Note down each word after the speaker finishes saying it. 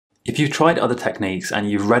If you've tried other techniques and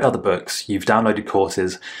you've read other books, you've downloaded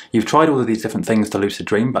courses, you've tried all of these different things to lucid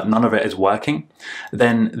dream, but none of it is working,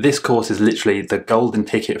 then this course is literally the golden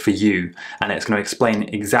ticket for you, and it's going to explain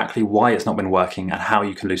exactly why it's not been working and how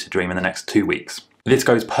you can lucid dream in the next 2 weeks. This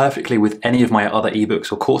goes perfectly with any of my other ebooks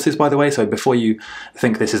or courses, by the way, so before you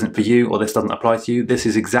think this isn't for you or this doesn't apply to you, this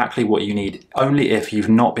is exactly what you need, only if you've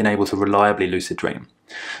not been able to reliably lucid dream.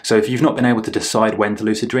 So if you've not been able to decide when to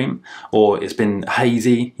lucid dream, or it's been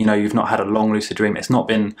hazy, you've not had a long lucid dream, it's not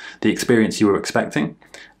been the experience you were expecting,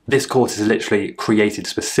 this course is literally created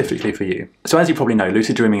specifically for you. So as you probably know,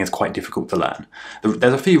 lucid dreaming is quite difficult to learn.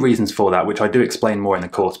 There's a few reasons for that, which I do explain more in the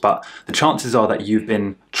course, but the chances are that you've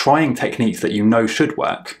been trying techniques that you know should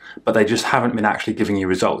work, but they just haven't been actually giving you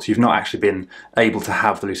results. You've not actually been able to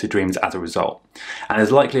have the lucid dreams as a result. And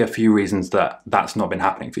there's likely a few reasons that that's not been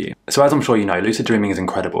happening for you. So as I'm sure you know, lucid dreaming is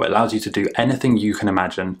incredible. It allows you to do anything you can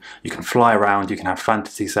imagine. You can fly around, you can have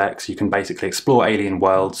fantasy sex, you can basically explore alien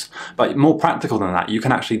worlds, but more practical than that, you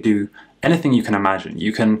can actually do anything you can imagine.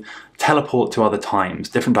 You can teleport to other times,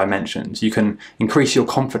 different dimensions. You can increase your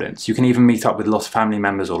confidence. You can even meet up with lost family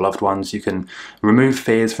members or loved ones. You can remove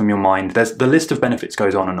fears from your mind. The list of benefits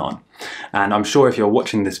goes on. And I'm sure if you're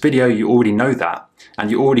watching this video, you already know that, and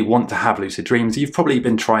you already want to have lucid dreams. You've probably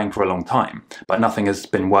been trying for a long time, but nothing has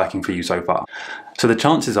been working for you so far. So the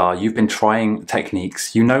chances are you've been trying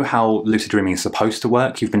techniques, you know how lucid dreaming is supposed to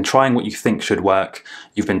work, you've been trying what you think should work,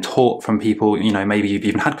 you've been taught from people, maybe you've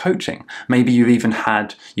even had coaching, maybe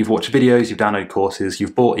you've watched videos, you've downloaded courses,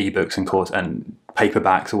 you've bought ebooks and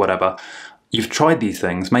paperbacks or whatever. You've tried these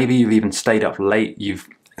things, maybe you've even stayed up late, you've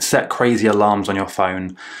set crazy alarms on your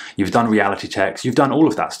phone, you've done reality checks, you've done all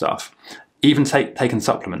of that stuff, even taken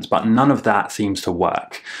supplements, but none of that seems to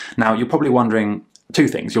work. Now you're probably wondering two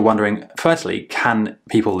things. You're wondering, firstly, can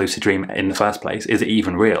people lucid dream in the first place? Is it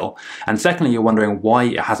even real? And secondly, you're wondering why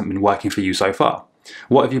it hasn't been working for you so far.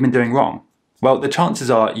 What have you been doing wrong? Well, the chances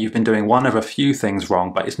are you've been doing one of a few things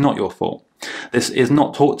wrong, but it's not your fault. This is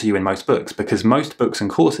not taught to you in most books, because most books and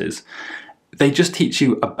courses, they just teach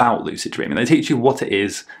you about lucid dreaming. They teach you what it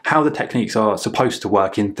is, how the techniques are supposed to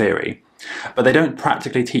work in theory, but they don't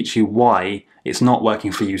practically teach you why it's not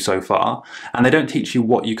working for you so far, and they don't teach you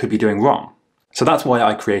what you could be doing wrong. So that's why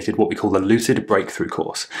I created what we call the Lucid Breakthrough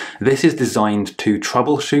course. This is designed to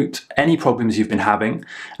troubleshoot any problems you've been having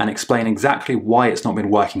and explain exactly why it's not been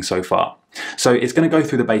working so far. So it's going to go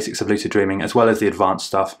through the basics of lucid dreaming as well as the advanced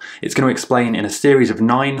stuff. It's going to explain in a series of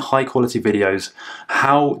 9 high-quality videos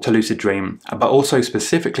how to lucid dream, but also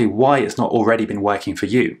specifically why it's not already been working for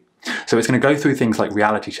you. So it's going to go through things like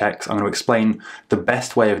reality checks. I'm going to explain the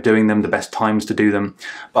best way of doing them, the best times to do them,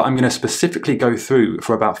 but I'm going to specifically go through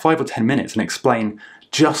for about 5 or 10 minutes and explain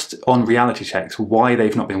just on reality checks why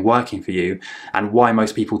they've not been working for you and why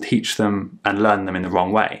most people teach them and learn them in the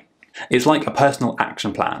wrong way. It's like a personal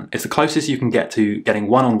action plan. It's the closest you can get to getting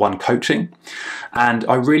one-on-one coaching, and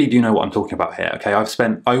I really do know what I'm talking about here, okay? I've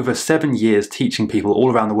spent over 7 years teaching people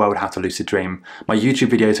all around the world how to lucid dream. My YouTube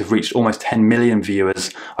videos have reached almost 10 million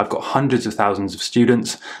viewers. I've got hundreds of thousands of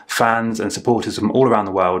students, fans and supporters from all around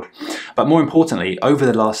the world. But more importantly, over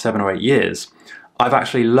the last 7 or 8 years, I've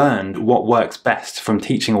actually learned what works best from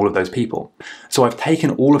teaching all of those people. So I've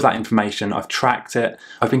taken all of that information, I've tracked it,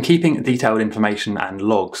 I've been keeping detailed information and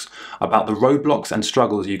logs about the roadblocks and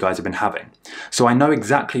struggles you guys have been having. So I know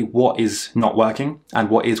exactly what is not working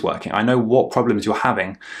and what is working. I know what problems you're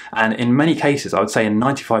having, and in many cases, I would say in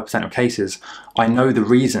 95% of cases, I know the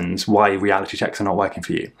reasons why reality checks are not working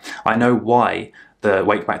for you. I know why the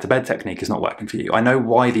wake back to bed technique is not working for you. I know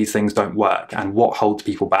why these things don't work and what holds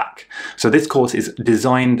people back. So this course is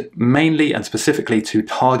designed mainly and specifically to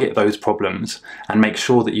target those problems and make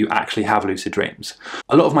sure that you actually have lucid dreams.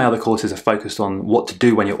 A lot of my other courses are focused on what to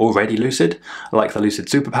do when you're already lucid, like the Lucid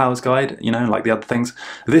Superpowers Guide, like the other things.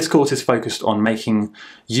 This course is focused on making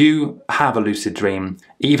you have a lucid dream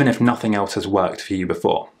even if nothing else has worked for you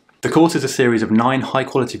before. The course is a series of 9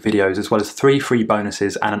 high-quality videos as well as 3 free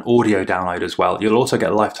bonuses and an audio download as well. You'll also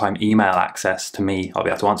get lifetime email access to me. I'll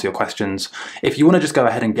be able to answer your questions. If you want to just go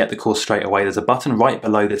ahead and get the course straight away, there's a button right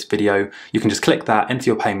below this video. You can just click that, enter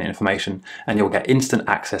your payment information, and you'll get instant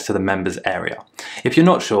access to the members area. If you're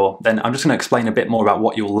not sure, then I'm just going to explain a bit more about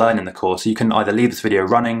what you'll learn in the course. You can either leave this video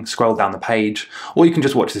running, scroll down the page, or you can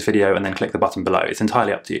just watch this video and then click the button below. It's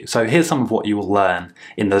entirely up to you. So here's some of what you will learn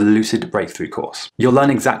in the Lucid Breakthrough course. You'll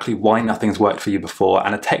learn exactly why nothing's worked for you before,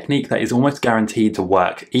 and a technique that is almost guaranteed to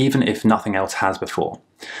work even if nothing else has before.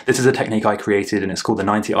 This is a technique I created and it's called the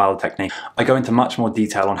 90 Isle technique. I go into much more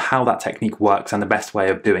detail on how that technique works and the best way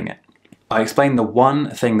of doing it. I explained the one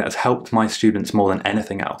thing that has helped my students more than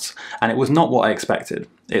anything else, and it was not what I expected.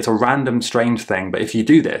 It's a random, strange thing, but if you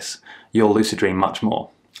do this, you'll lucid dream much more.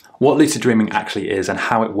 What lucid dreaming actually is and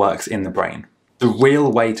how it works in the brain. The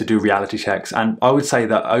real way to do reality checks, and I would say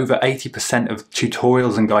that over 80% of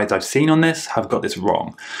tutorials and guides I've seen on this have got this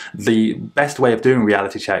wrong. The best way of doing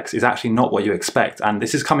reality checks is actually not what you expect, and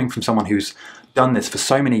this is coming from someone who's done this for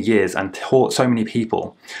so many years and taught so many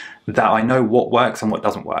people that I know what works and what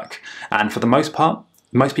doesn't work. And for the most part,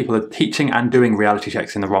 most people are teaching and doing reality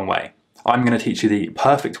checks in the wrong way. I'm going to teach you the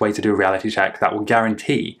perfect way to do a reality check that will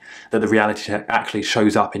guarantee that the reality check actually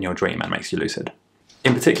shows up in your dream and makes you lucid.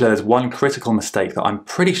 In particular, there's one critical mistake that I'm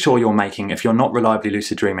pretty sure you're making if you're not reliably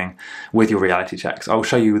lucid dreaming with your reality checks. I'll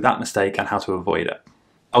show you that mistake and how to avoid it.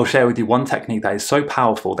 I'll share with you one technique that is so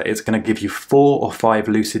powerful that it's going to give you 4 or 5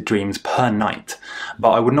 lucid dreams per night.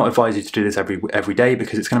 But I would not advise you to do this every day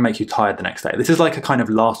because it's going to make you tired the next day. This is like a kind of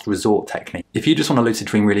last resort technique. If you just want to lucid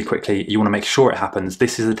dream really quickly, you want to make sure it happens,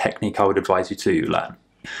 this is a technique I would advise you to learn.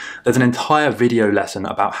 There's an entire video lesson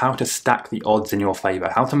about how to stack the odds in your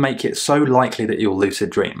favour, how to make it so likely that you'll lucid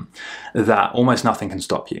dream that almost nothing can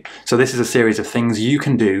stop you. So this is a series of things you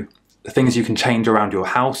can do, things you can change around your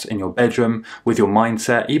house, in your bedroom, with your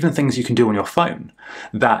mindset, even things you can do on your phone,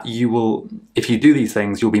 that you will, if you do these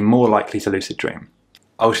things, you'll be more likely to lucid dream.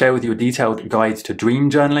 I'll share with you a detailed guide to dream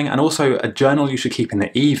journaling and also a journal you should keep in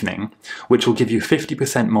the evening, which will give you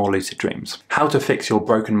 50% more lucid dreams. How to fix your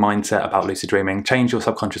broken mindset about lucid dreaming, change your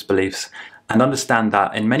subconscious beliefs, and understand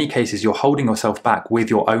that in many cases you're holding yourself back with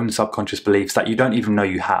your own subconscious beliefs that you don't even know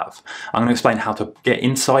you have. I'm going to explain how to get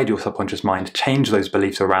inside your subconscious mind, change those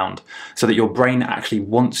beliefs around so that your brain actually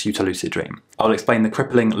wants you to lucid dream. I'll explain the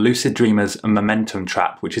crippling lucid dreamer's momentum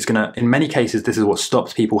trap, which is going to, in many cases, this is what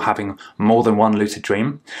stops people having more than one lucid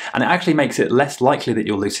dream. And it actually makes it less likely that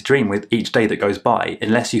you'll lucid dream with each day that goes by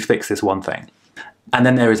unless you fix this one thing. And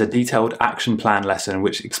then there is a detailed action plan lesson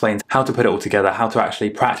which explains how to put it all together, how to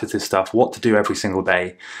actually practice this stuff, what to do every single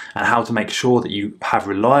day, and how to make sure that you have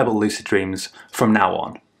reliable lucid dreams from now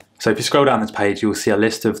on. So if you scroll down this page, you'll see a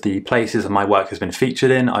list of the places that my work has been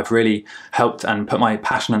featured in. I've really helped and put my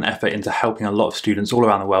passion and effort into helping a lot of students all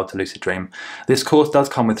around the world to lucid dream. This course does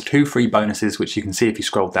come with 2 free bonuses, which you can see if you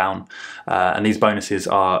scroll down. And these bonuses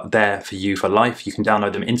are there for you for life. You can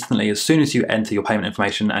download them instantly as soon as you enter your payment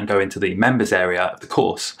information and go into the members area of the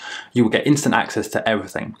course. You will get instant access to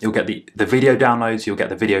everything. You'll get the video downloads, you'll get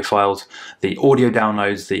the video files, the audio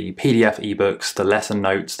downloads, the PDF ebooks, the lesson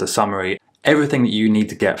notes, the summary. Everything that you need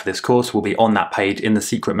to get for this course will be on that page in the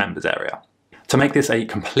secret members area. To make this a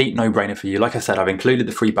complete no-brainer for you, like I said, I've included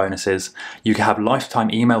the free bonuses. You can have lifetime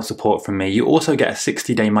email support from me. You also get a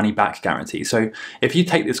 60-day money-back guarantee. So if you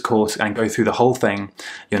take this course and go through the whole thing,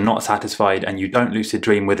 you're not satisfied and you don't lucid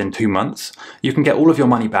dream within 2 months, you can get all of your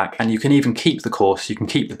money back and you can even keep the course, you can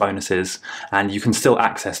keep the bonuses, and you can still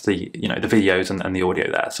access the videos and the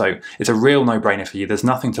audio there. So it's a real no-brainer for you. There's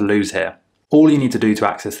nothing to lose here. All you need to do to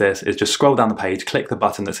access this is just scroll down the page, click the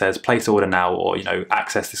button that says place order now or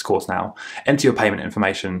access this course now, enter your payment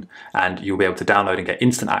information, and you'll be able to download and get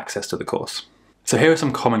instant access to the course. So here are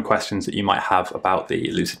some common questions that you might have about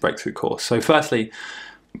the Lucid Breakthrough course. So firstly,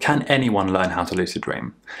 can anyone learn how to lucid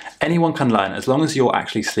dream? Anyone can learn as long as you're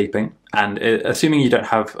actually sleeping, and assuming you don't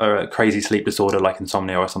have a crazy sleep disorder like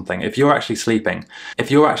insomnia or something, if you're actually sleeping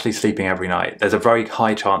every night, there's a very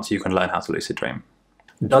high chance you can learn how to lucid dream.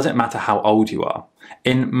 Does it matter how old you are?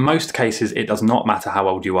 In most cases, it does not matter how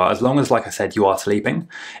old you are. As long as, like I said, you are sleeping,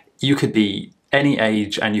 you could be any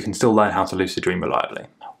age and you can still learn how to lucid dream reliably.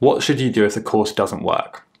 What should you do if the course doesn't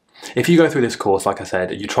work? If you go through this course, like I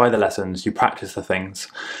said, you try the lessons, you practice the things,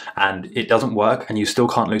 and it doesn't work and you still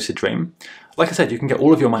can't lucid dream, like I said, you can get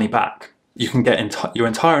all of your money back. You can get your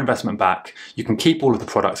entire investment back, you can keep all of the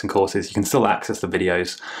products and courses, you can still access the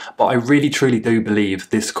videos, but I really truly do believe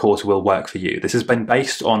this course will work for you. This has been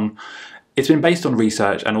based on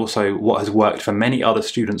research and also what has worked for many other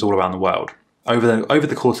students all around the world. Over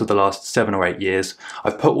the course of the last 7 or 8 years,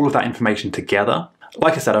 I've put all of that information together.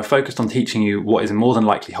 Like I said, I've focused on teaching you what is more than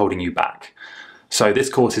likely holding you back. So this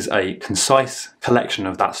course is a concise collection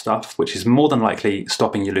of that stuff, which is more than likely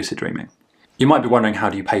stopping you lucid dreaming. You might be wondering,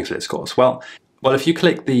 how do you pay for this course? Well, if you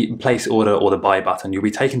click the place order or the buy button, you'll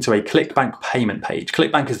be taken to a ClickBank payment page.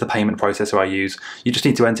 ClickBank is the payment processor I use. You just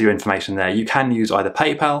need to enter your information there. You can use either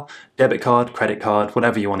PayPal, debit card, credit card,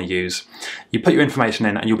 whatever you want to use. You put your information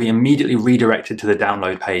in and you'll be immediately redirected to the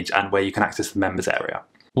download page and where you can access the members area.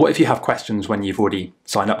 What if you have questions when you've already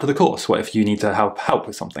signed up to the course? What if you need to help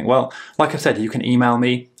with something? Well, like I said, you can email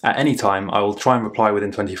me at any time. I will try and reply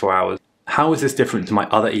within 24 hours. How is this different to my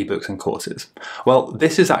other ebooks and courses? Well,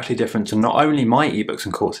 this is actually different to not only my ebooks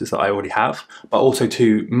and courses that I already have, but also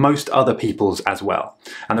to most other people's as well.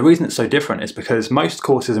 And the reason it's so different is because most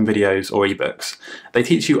courses and videos or ebooks, they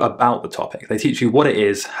teach you about the topic. They teach you what it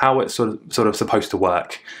is, how it's sort of supposed to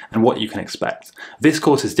work, and what you can expect. This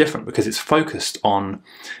course is different because it's focused on,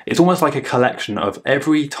 it's almost like a collection of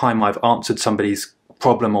every time I've answered somebody's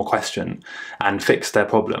problem or question and fixed their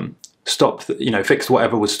problem, fixed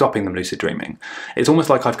whatever was stopping them lucid dreaming. It's almost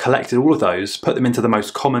like I've collected all of those, put them into the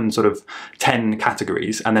most common sort of 10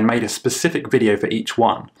 categories, and then made a specific video for each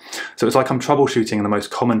one. So it's like I'm troubleshooting the most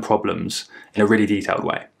common problems in a really detailed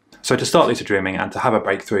way. So to start lucid dreaming and to have a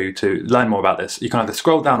breakthrough, to learn more about this, you can either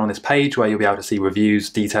scroll down on this page where you'll be able to see reviews,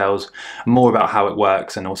 details, more about how it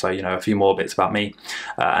works, and also a few more bits about me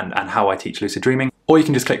and how I teach lucid dreaming. Or you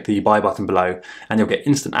can just click the buy button below and you'll get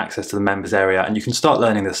instant access to the members area and you can start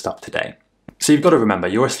learning this stuff today. So you've got to remember,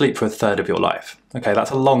 you're asleep for a third of your life. Okay,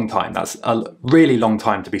 that's a long time. That's a really long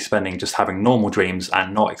time to be spending just having normal dreams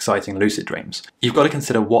and not exciting lucid dreams. You've got to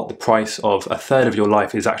consider what the price of a third of your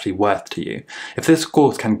life is actually worth to you. If this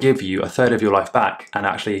course can give you a third of your life back and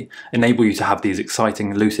actually enable you to have these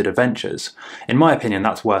exciting lucid adventures, in my opinion,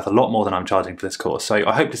 that's worth a lot more than I'm charging for this course. So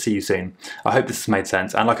I hope to see you soon. I hope this has made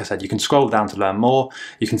sense. And like I said, you can scroll down to learn more.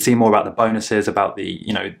 You can see more about the bonuses, about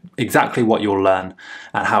the, exactly what you'll learn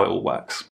and how it all works.